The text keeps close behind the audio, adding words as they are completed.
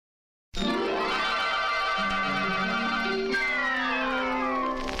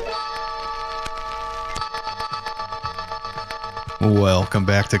Welcome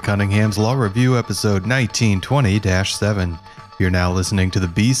back to Cunningham's Law Review, episode 1920-7. You're now listening to the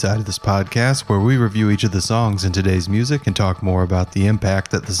B-side of this podcast, where we review each of the songs in today's music and talk more about the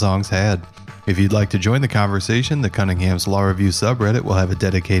impact that the songs had. If you'd like to join the conversation, the Cunningham's Law Review subreddit will have a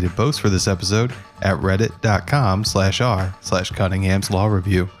dedicated post for this episode at reddit.com/r/Cunningham's Law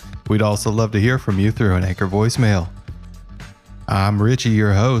Review. We'd also love to hear from you through an Anchor voicemail. I'm Richie,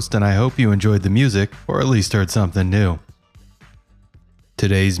 your host, and I hope you enjoyed the music, or at least heard something new.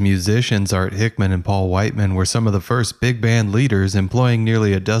 Today's musicians, Art Hickman and Paul Whiteman, were some of the first big band leaders, employing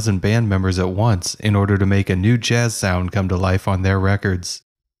nearly a dozen band members at once in order to make a new jazz sound come to life on their records.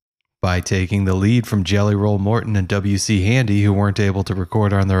 By taking the lead from Jelly Roll Morton and W.C. Handy, who weren't able to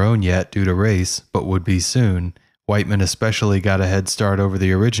record on their own yet due to race, but would be soon, Whiteman especially got a head start over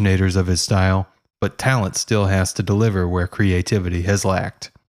the originators of his style, but talent still has to deliver where creativity has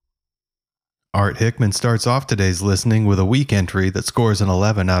lacked. Art Hickman starts off today's listening with a weak entry that scores an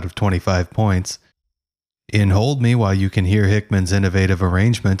 11 out of 25 points. In Hold Me, while you can hear Hickman's innovative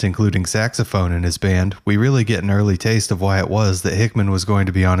arrangement, including saxophone in his band, we really get an early taste of why it was that Hickman was going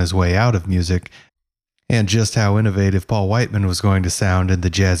to be on his way out of music, and just how innovative Paul Whiteman was going to sound in the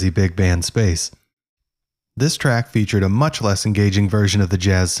jazzy big band space. This track featured a much less engaging version of the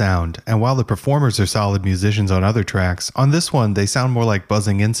jazz sound, and while the performers are solid musicians on other tracks, on this one they sound more like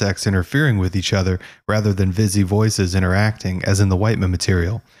buzzing insects interfering with each other rather than busy voices interacting as in the Whiteman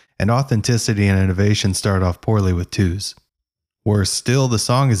material, and authenticity and innovation start off poorly with twos. Worse still, the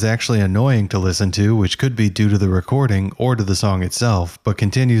song is actually annoying to listen to, which could be due to the recording or to the song itself, but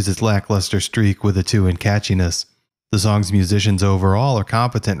continues its lackluster streak with a 2 in catchiness. The song's musicians overall are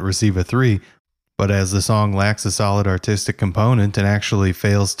competent and receive a 3, but as the song lacks a solid artistic component and actually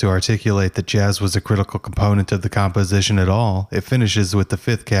fails to articulate that jazz was a critical component of the composition at all, it finishes with the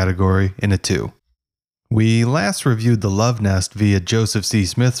 5th category in a 2. We last reviewed The Love Nest via Joseph C.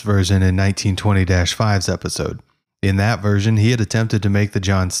 Smith's version in 1920-5's episode. In that version, he had attempted to make the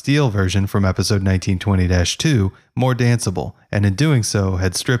John Steele version from episode 1920-2 more danceable, and in doing so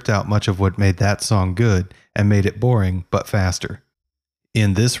had stripped out much of what made that song good and made it boring but faster.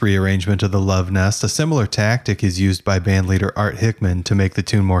 In this rearrangement of The Love Nest, a similar tactic is used by bandleader Art Hickman to make the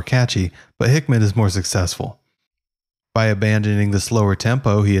tune more catchy, but Hickman is more successful. By abandoning the slower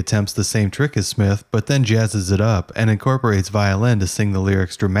tempo, he attempts the same trick as Smith, but then jazzes it up and incorporates violin to sing the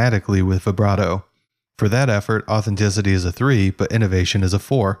lyrics dramatically with vibrato. For that effort, authenticity is a 3, but innovation is a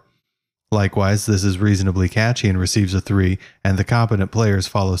 4. Likewise, this is reasonably catchy and receives a 3, and the competent players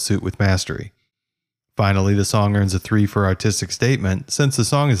follow suit with mastery. Finally, the song earns a 3 for artistic statement, since the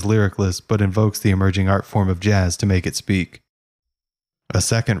song is lyricless but invokes the emerging art form of jazz to make it speak. A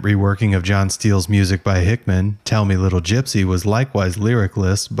second reworking of John Steele's music by Hickman, Tell Me Little Gypsy, was likewise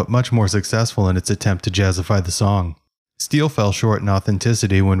lyricless but much more successful in its attempt to jazzify the song. Steele fell short in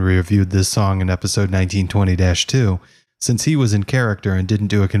authenticity when we reviewed this song in episode 1920-2, since he was in character and didn't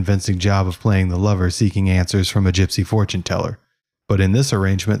do a convincing job of playing the lover seeking answers from a gypsy fortune teller. But in this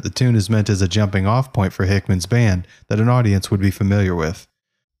arrangement, the tune is meant as a jumping-off point for Hickman's band that an audience would be familiar with.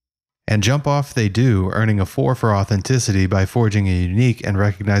 And jump off they do, earning a 4 for authenticity by forging a unique and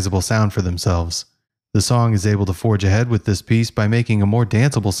recognizable sound for themselves. The song is able to forge ahead with this piece by making a more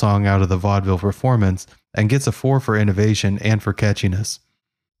danceable song out of the vaudeville performance, and gets a 4 for innovation and for catchiness.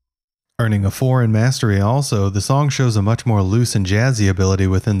 Earning a 4 in mastery also, the song shows a much more loose and jazzy ability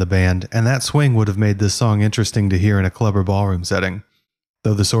within the band, and that swing would have made this song interesting to hear in a club or ballroom setting.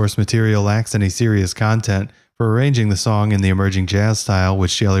 Though the source material lacks any serious content, for arranging the song in the emerging jazz style,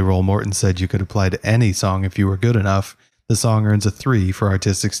 which Jelly Roll Morton said you could apply to any song if you were good enough, the song earns a 3 for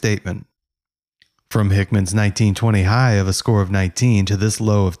artistic statement. From Hickman's 1920 high of a score of 19 to this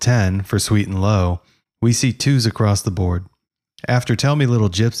low of 10 for Sweet and Low, we see 2s across the board. After Tell Me Little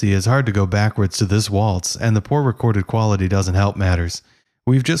Gypsy, it's hard to go backwards to this waltz, and the poor recorded quality doesn't help matters.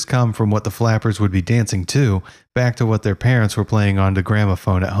 We've just come from what the Flappers would be dancing to, back to what their parents were playing on the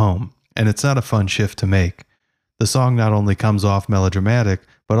gramophone at home, and it's not a fun shift to make. The song not only comes off melodramatic,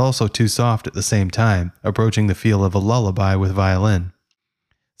 but also too soft at the same time, approaching the feel of a lullaby with violin.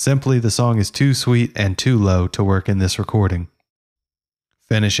 Simply, the song is too sweet and too low to work in this recording.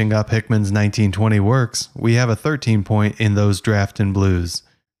 Finishing up Hickman's 1920 works, we have a 13 point in Those Draftin' Blues.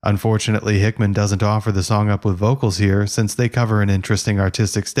 Unfortunately, Hickman doesn't offer the song up with vocals here, since they cover an interesting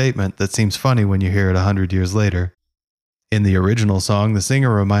artistic statement that seems funny when you hear it 100 years later. In the original song, the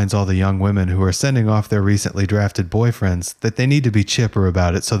singer reminds all the young women who are sending off their recently drafted boyfriends that they need to be chipper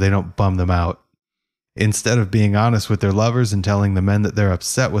about it so they don't bum them out. Instead of being honest with their lovers and telling the men that they're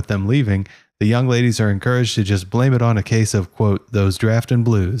upset with them leaving, the young ladies are encouraged to just blame it on a case of, quote, those draftin'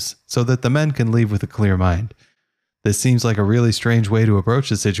 blues, so that the men can leave with a clear mind. This seems like a really strange way to approach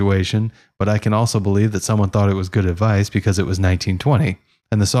the situation, but I can also believe that someone thought it was good advice because it was 1920,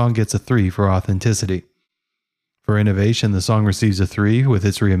 and the song gets a 3 for authenticity. For innovation, the song receives a 3 with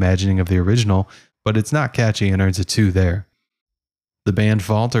its reimagining of the original, but it's not catchy and earns a 2 there. The band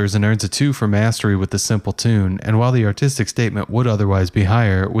falters and earns a 2 for mastery with the simple tune, and while the artistic statement would otherwise be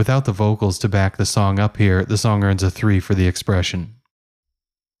higher, without the vocals to back the song up here, the song earns a 3 for the expression.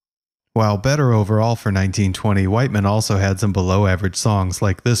 While better overall for 1920, Whiteman also had some below-average songs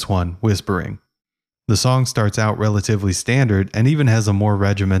like this one, Whispering. The song starts out relatively standard and even has a more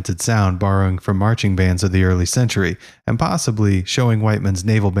regimented sound borrowing from marching bands of the early century, and possibly showing Whiteman's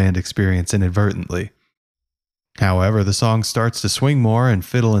naval band experience inadvertently. However, the song starts to swing more and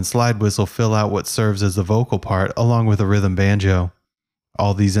fiddle and slide whistle fill out what serves as the vocal part along with a rhythm banjo.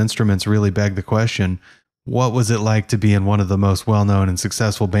 All these instruments really beg the question, what was it like to be in one of the most well-known and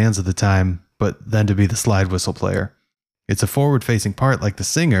successful bands of the time, but then to be the slide whistle player? It's a forward-facing part like the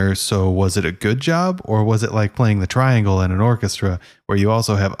singer, so was it a good job, or was it like playing the triangle in an orchestra where you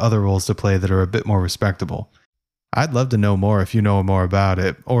also have other roles to play that are a bit more respectable? I'd love to know more if you know more about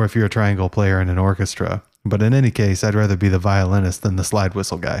it, or if you're a triangle player in an orchestra, but in any case, I'd rather be the violinist than the slide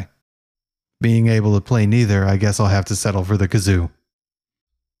whistle guy. Being able to play neither, I guess I'll have to settle for the kazoo.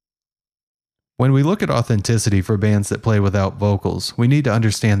 When we look at authenticity for bands that play without vocals, we need to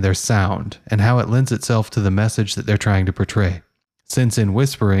understand their sound and how it lends itself to the message that they're trying to portray. Since in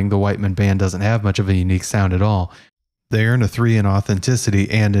Whispering, the Whiteman band doesn't have much of a unique sound at all, they earn a 3 in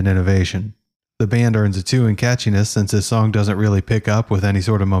authenticity and in innovation. The band earns a 2 in catchiness since this song doesn't really pick up with any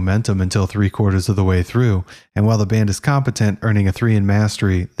sort of momentum until 3/4 of the way through, and while the band is competent, earning a 3 in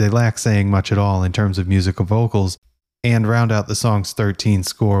mastery, they lack saying much at all in terms of musical vocals, and round out the song's 13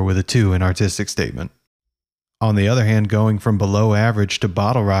 score with a 2 in artistic statement. On the other hand, going from below average to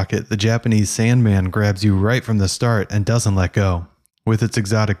bottle rocket, the Japanese Sandman grabs you right from the start and doesn't let go. With its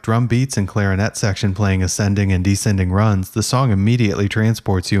exotic drum beats and clarinet section playing ascending and descending runs, the song immediately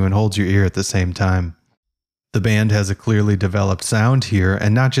transports you and holds your ear at the same time. The band has a clearly developed sound here,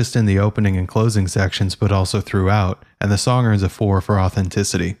 and not just in the opening and closing sections but also throughout, and the song earns a 4 for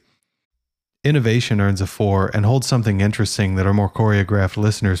authenticity. Innovation earns a 4 and holds something interesting that our more choreographed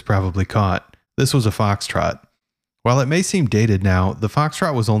listeners probably caught. This was a foxtrot. While it may seem dated now, the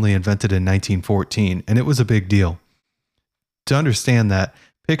foxtrot was only invented in 1914, and it was a big deal. To understand that,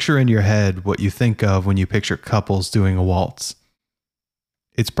 picture in your head what you think of when you picture couples doing a waltz.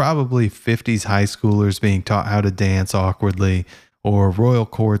 It's probably 50s high schoolers being taught how to dance awkwardly, or royal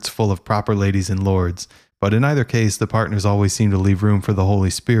courts full of proper ladies and lords, but in either case, the partners always seem to leave room for the Holy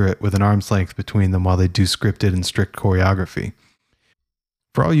Spirit with an arm's length between them while they do scripted and strict choreography.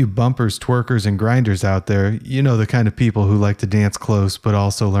 For all you bumpers, twerkers, and grinders out there, you know the kind of people who like to dance close but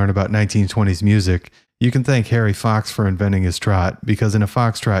also learn about 1920s music. You can thank Harry Fox for inventing his trot, because in a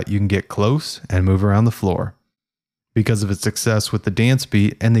foxtrot you can get close and move around the floor. Because of its success with the dance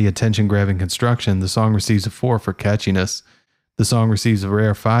beat and the attention-grabbing construction, the song receives a 4 for catchiness. The song receives a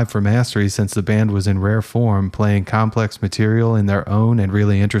rare 5 for mastery since the band was in rare form, playing complex material in their own and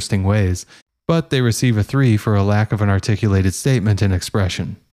really interesting ways, but they receive a 3 for a lack of an articulated statement and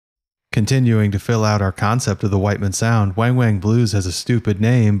expression. Continuing to fill out our concept of the Whiteman sound, Wang Wang Blues has a stupid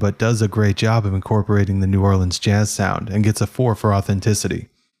name but does a great job of incorporating the New Orleans jazz sound and gets a 4 for authenticity.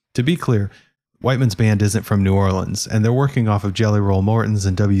 To be clear, Whiteman's band isn't from New Orleans, and they're working off of Jelly Roll Morton's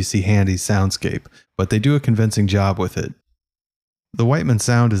and W.C. Handy's soundscape, but they do a convincing job with it. The Whiteman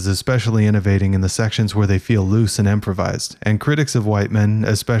sound is especially innovating in the sections where they feel loose and improvised, and critics of Whiteman,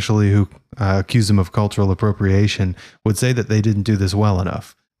 especially who accuse them of cultural appropriation, would say that they didn't do this well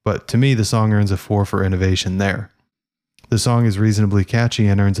enough. But to me, the song earns a 4 for innovation there. The song is reasonably catchy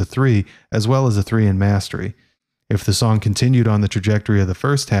and earns a 3, as well as a 3 in mastery. If the song continued on the trajectory of the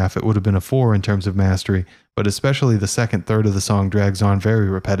first half, it would have been a 4 in terms of mastery, but especially the second third of the song drags on very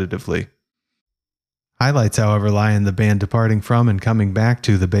repetitively. Highlights, however, lie in the band departing from and coming back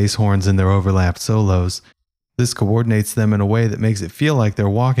to the bass horns in their overlapped solos. This coordinates them in a way that makes it feel like they're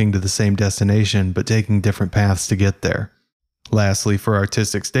walking to the same destination but taking different paths to get there. Lastly, for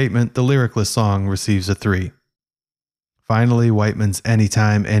artistic statement, the lyricless song receives a 3. Finally, Whiteman's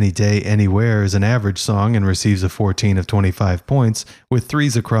Anytime, Any Day, Anywhere is an average song and receives a 14 of 25 points, with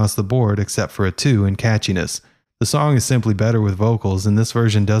 3s across the board except for a 2 in catchiness. The song is simply better with vocals, and this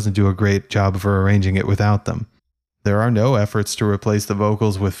version doesn't do a great job of arranging it without them. There are no efforts to replace the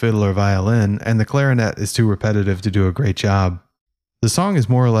vocals with fiddle or violin, and the clarinet is too repetitive to do a great job. The song is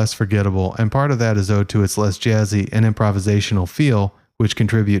more or less forgettable, and part of that is owed to its less jazzy and improvisational feel, which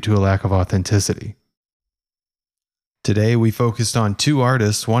contribute to a lack of authenticity. Today we focused on two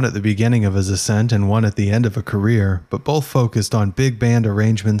artists, one at the beginning of his ascent and one at the end of a career, but both focused on big band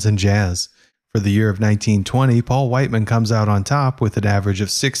arrangements and jazz. For the year of 1920, Paul Whiteman comes out on top with an average of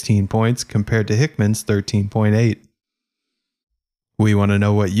 16 points compared to Hickman's 13.8. We want to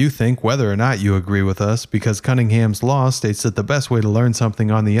know what you think, whether or not you agree with us, because Cunningham's Law states that the best way to learn something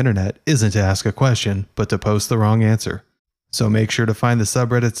on the internet isn't to ask a question, but to post the wrong answer. So make sure to find the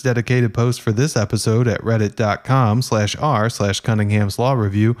subreddit's dedicated post for this episode at reddit.com/r/Cunningham's Law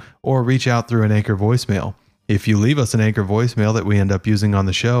Review or reach out through an Anchor voicemail. If you leave us an Anchor voicemail that we end up using on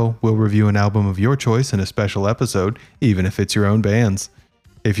the show, we'll review an album of your choice in a special episode, even if it's your own band's.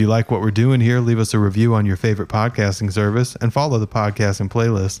 If you like what we're doing here, leave us a review on your favorite podcasting service and follow the podcasting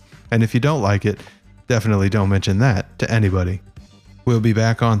playlist. And if you don't like it, definitely don't mention that to anybody. We'll be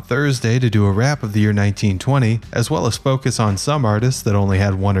back on Thursday to do a wrap of the year 1920, as well as focus on some artists that only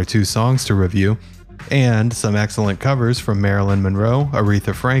had one or two songs to review, and some excellent covers from Marilyn Monroe,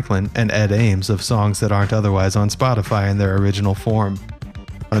 Aretha Franklin, and Ed Ames of songs that aren't otherwise on Spotify in their original form.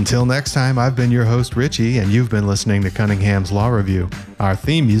 Until next time, I've been your host Richie, and you've been listening to Cunningham's Law Review. Our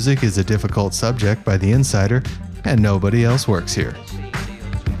theme music is A Difficult Subject by The Insider, and nobody else works here.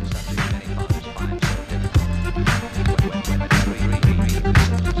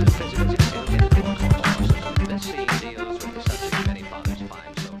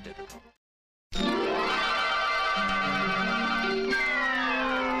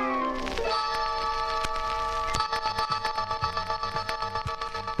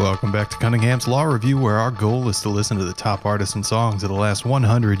 Welcome back to Cunningham's Law Review, where our goal is to listen to the top artists and songs of the last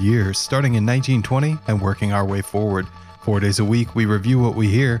 100 years, starting in 1920 and working our way forward. 4 days a week, we review what we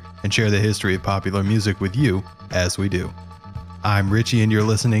hear and share the history of popular music with you as we do. I'm Richie, and you're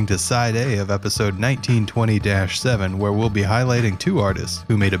listening to Side A of episode 1920-7, where we'll be highlighting two artists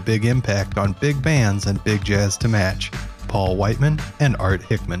who made a big impact on big bands and big jazz to match, Paul Whiteman and Art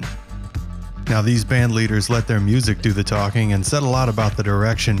Hickman. Now, these band leaders let their music do the talking and said a lot about the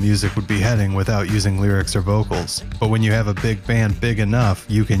direction music would be heading without using lyrics or vocals. But when you have a big band big enough,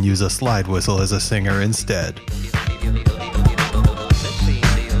 you can use a slide whistle as a singer instead.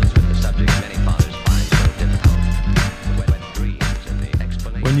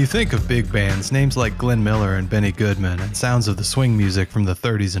 When you think of big bands, names like Glenn Miller and Benny Goodman and sounds of the swing music from the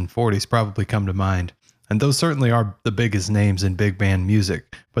 30s and 40s probably come to mind. And those certainly are the biggest names in big band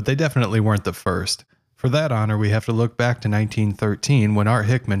music, but they definitely weren't the first. For that honor, we have to look back to 1913 when Art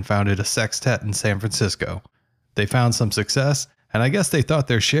Hickman founded a sextet in San Francisco. They found some success, and I guess they thought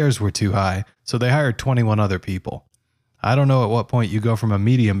their shares were too high, so they hired 21 other people. I don't know at what point you go from a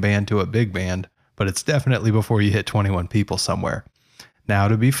medium band to a big band, but it's definitely before you hit 21 people somewhere. Now,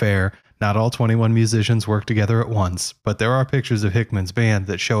 to be fair, not all 21 musicians work together at once, but there are pictures of Hickman's band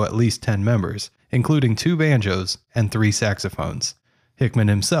that show at least 10 members, including 2 banjos and 3 saxophones. Hickman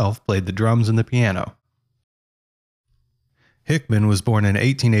himself played the drums and the piano. Hickman was born in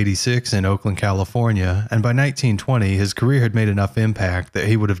 1886 in Oakland, California, and by 1920 his career had made enough impact that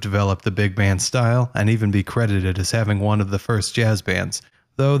he would have developed the big band style and even be credited as having one of the first jazz bands,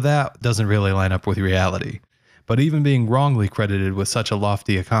 though that doesn't really line up with reality. But even being wrongly credited with such a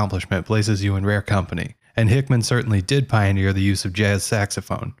lofty accomplishment places you in rare company, and Hickman certainly did pioneer the use of jazz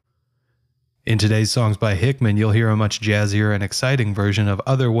saxophone. In today's songs by Hickman, you'll hear a much jazzier and exciting version of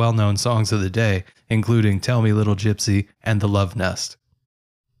other well-known songs of the day, including Tell Me Little Gypsy and The Love Nest.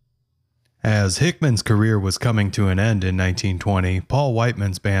 As Hickman's career was coming to an end in 1920, Paul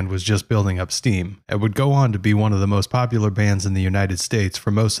Whiteman's band was just building up steam and would go on to be one of the most popular bands in the United States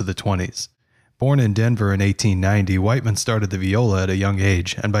for most of the 20s. Born in Denver in 1890, Whiteman started the viola at a young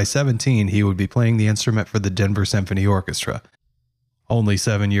age, and by 17 he would be playing the instrument for the Denver Symphony Orchestra. Only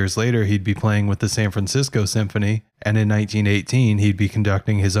 7 years later, he'd be playing with the San Francisco Symphony, and in 1918 he'd be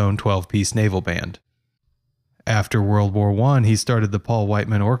conducting his own 12-piece naval band. After World War I, he started the Paul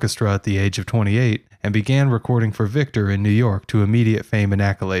Whiteman Orchestra at the age of 28 and began recording for Victor in New York to immediate fame and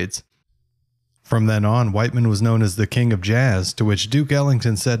accolades. From then on, Whiteman was known as the King of Jazz, to which Duke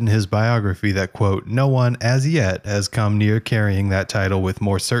Ellington said in his biography that, quote, "No one as yet has come near carrying that title with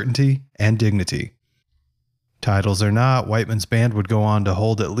more certainty and dignity." Titles or not, Whiteman's band would go on to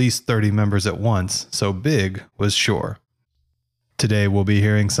hold at least 30 members at once, so big was sure. Today we'll be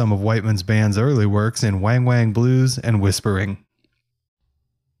hearing some of Whiteman's band's early works in Wang Wang Blues and Whispering.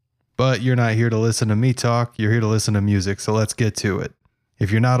 But you're not here to listen to me talk, you're here to listen to music, so let's get to it. If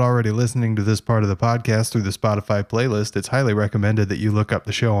you're not already listening to this part of the podcast through the Spotify playlist, it's highly recommended that you look up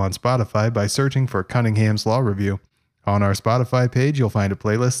the show on Spotify by searching for Cunningham's Law Review. On our Spotify page, you'll find a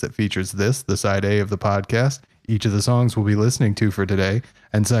playlist that features this, the side A of the podcast, each of the songs we'll be listening to for today,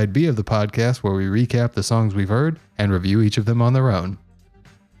 and side B of the podcast where we recap the songs we've heard and review each of them on their own.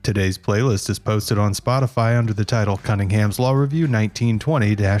 Today's playlist is posted on Spotify under the title Cunningham's Law Review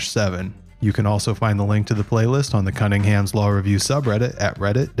 1920-7. You can also find the link to the playlist on the Cunningham's Law Review subreddit at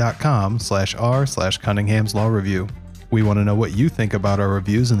reddit.com/r/Cunningham's Law Review. We want to know what you think about our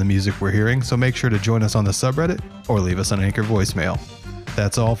reviews and the music we're hearing, so make sure to join us on the subreddit or leave us an Anchor voicemail.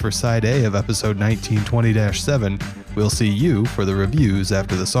 That's all for Side A of episode 1920-7. We'll see you for the reviews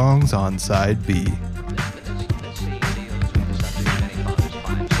after the songs on Side B.